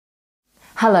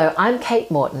Hello, I'm Kate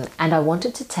Morton and I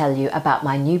wanted to tell you about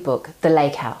my new book, The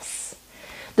Lake House.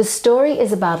 The story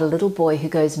is about a little boy who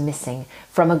goes missing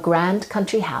from a grand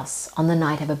country house on the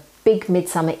night of a big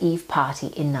Midsummer Eve party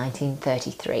in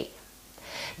 1933.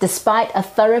 Despite a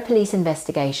thorough police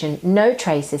investigation, no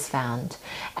trace is found,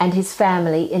 and his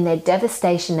family, in their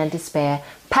devastation and despair,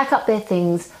 pack up their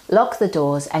things, lock the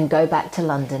doors and go back to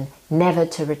London, never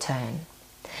to return.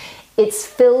 It's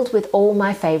filled with all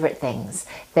my favourite things.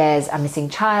 There's a missing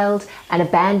child, an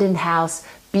abandoned house,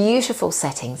 beautiful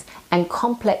settings and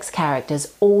complex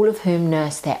characters, all of whom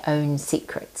nurse their own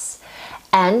secrets.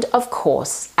 And of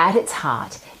course, at its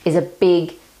heart is a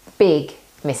big, big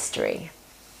mystery.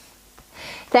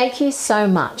 Thank you so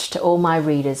much to all my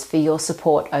readers for your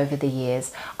support over the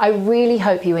years. I really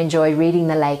hope you enjoy reading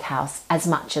The Lake House as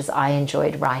much as I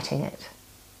enjoyed writing it.